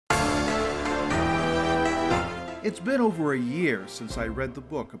It's been over a year since I read the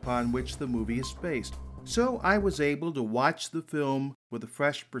book upon which the movie is based, so I was able to watch the film with a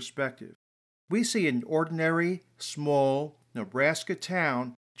fresh perspective. We see an ordinary, small Nebraska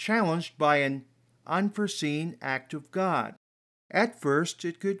town challenged by an unforeseen act of God. At first,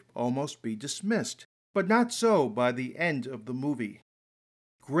 it could almost be dismissed, but not so by the end of the movie.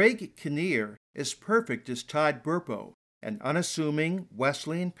 Greg Kinnear is perfect as Todd Burpo, an unassuming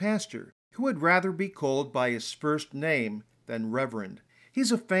Wesleyan pastor who would rather be called by his first name than Reverend.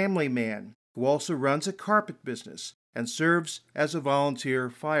 He's a family man who also runs a carpet business and serves as a volunteer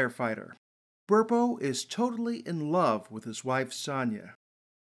firefighter. Burpo is totally in love with his wife Sonia.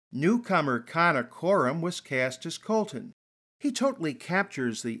 Newcomer Connor Coram was cast as Colton. He totally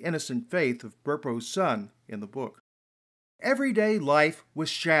captures the innocent faith of Burpo's son in the book. Everyday life was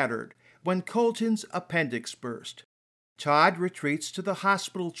shattered when Colton's appendix burst. Todd retreats to the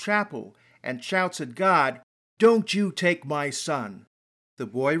hospital chapel and shouts at God, "Don't you take my son!" The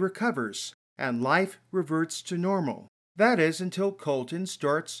boy recovers, and life reverts to normal. That is until Colton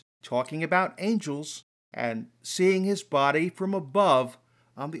starts talking about angels and seeing his body from above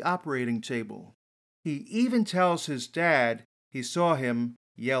on the operating table. He even tells his dad he saw him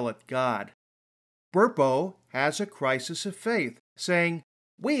yell at God. Burpo has a crisis of faith, saying,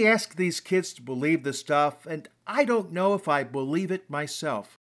 "We ask these kids to believe this stuff, and I don't know if I believe it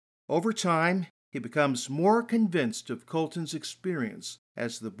myself." Over time, he becomes more convinced of Colton's experience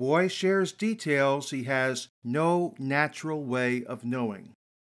as the boy shares details he has no natural way of knowing.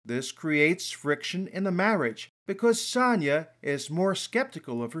 This creates friction in the marriage because Sonia is more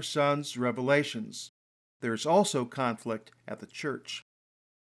skeptical of her son's revelations. There's also conflict at the church.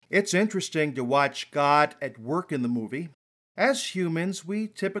 It's interesting to watch God at work in the movie. As humans, we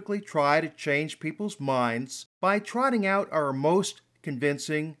typically try to change people's minds by trotting out our most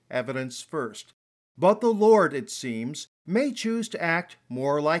convincing evidence first. But the Lord, it seems, may choose to act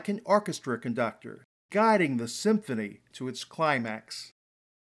more like an orchestra conductor, guiding the symphony to its climax.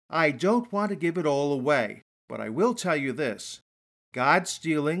 I don't want to give it all away, but I will tell you this. God's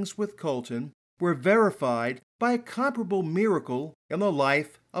dealings with Colton were verified by a comparable miracle in the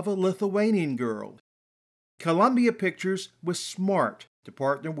life of a Lithuanian girl. Columbia Pictures was smart to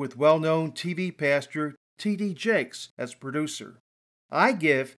partner with well-known TV pastor T.D. Jakes as producer. I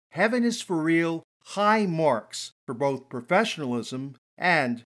give Heaven is for Real high marks for both professionalism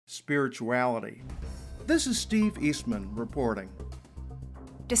and spirituality. This is Steve Eastman reporting.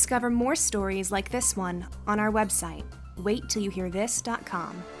 Discover more stories like this one on our website,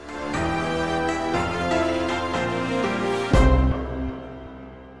 waittillyohearthis.com.